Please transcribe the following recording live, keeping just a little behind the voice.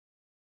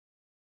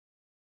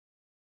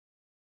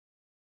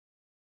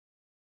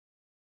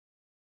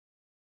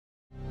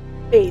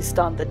based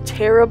on the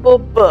terrible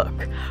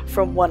book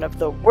from one of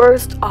the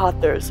worst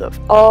authors of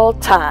all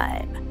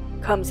time,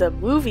 comes a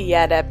movie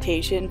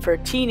adaptation for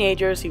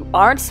teenagers who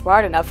aren't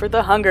smart enough for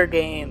the Hunger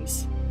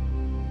Games.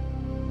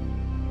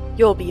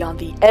 You'll be on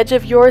the edge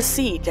of your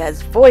seat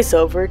as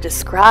voiceover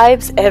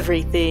describes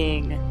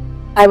everything.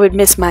 I would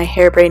miss my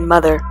harebrained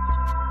mother.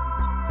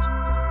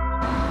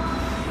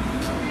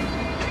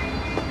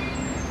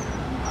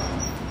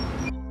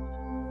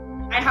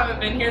 I haven't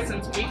been here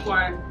since week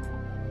 1.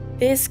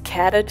 This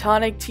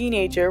catatonic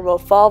teenager will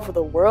fall for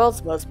the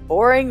world's most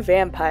boring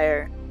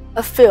vampire.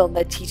 A film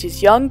that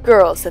teaches young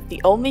girls that the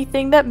only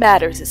thing that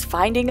matters is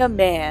finding a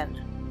man.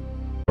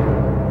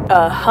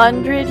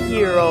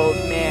 100-year-old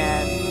man.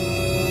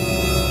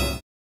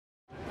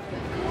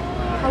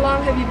 How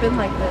long have you been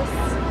like this?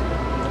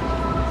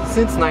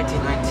 Since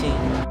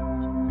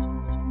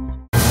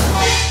 1919.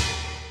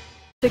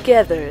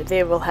 Together,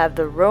 they will have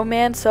the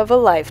romance of a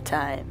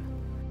lifetime,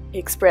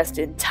 expressed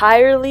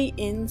entirely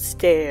in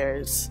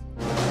stares.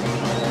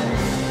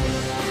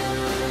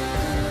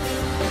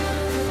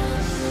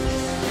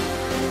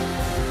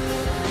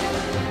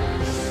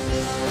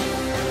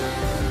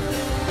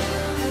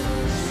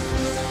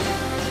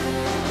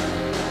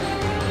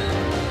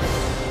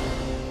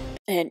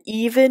 And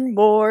even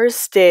more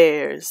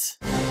stares.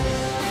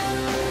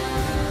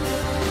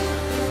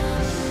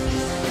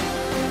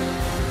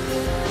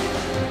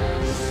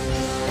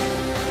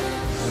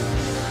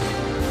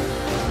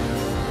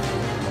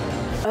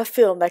 A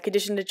film that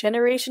conditioned a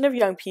generation of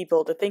young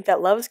people to think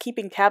that love is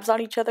keeping tabs on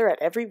each other at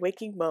every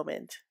waking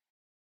moment.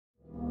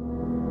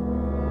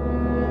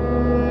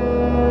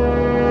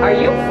 Are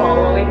you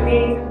following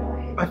me?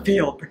 I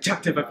feel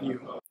protective of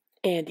you.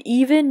 And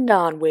even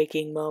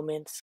non-waking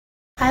moments.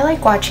 I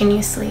like watching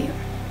you sleep.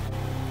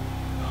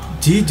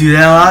 Do you do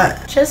that a lot?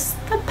 Just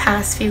the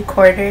past few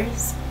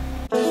quarters.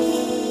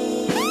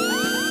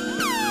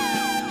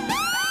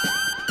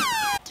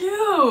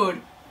 Dude!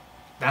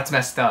 That's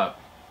messed up.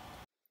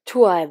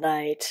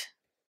 Twilight.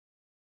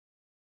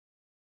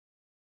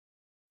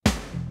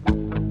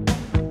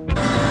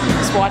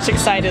 Just watch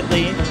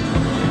excitedly.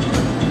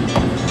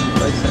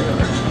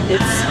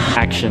 It's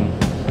action.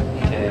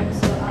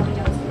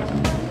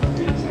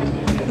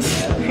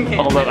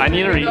 Hold up, I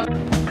need to read.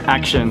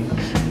 Action.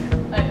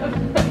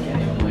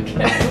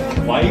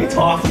 Why are you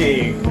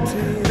talking?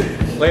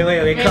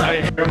 Wait,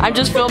 cut. I'm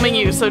just filming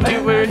you, so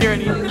do what you're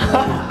doing.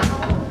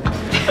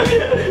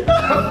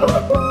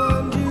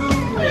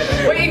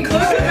 Wait,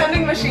 include the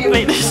vending machine.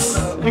 Wait,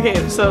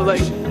 okay, so like.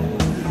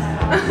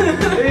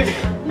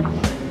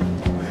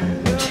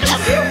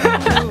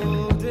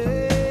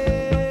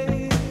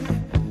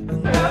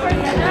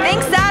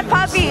 Think sad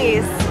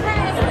puppies.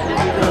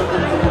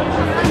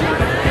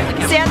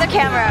 Stay on the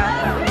camera.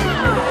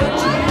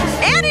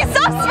 Andy,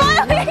 stop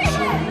smiling!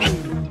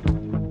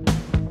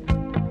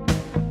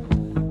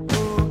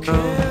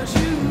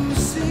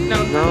 No,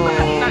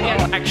 not yet.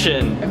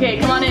 Action. Okay,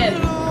 come on in.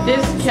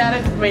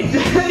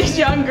 These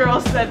young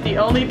girls said the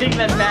only thing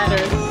that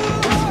matters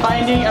is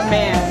finding a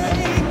man.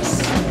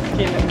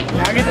 Okay,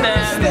 now get them,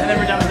 and then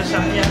we're done with the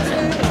shot.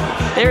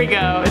 Yeah. There we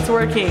go, it's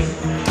working.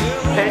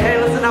 Hey,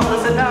 listen up.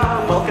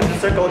 Welcome to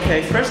Circle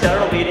K's first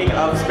general meeting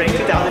of spring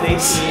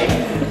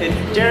 2018.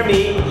 It's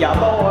Jeremy, yeah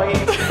boy.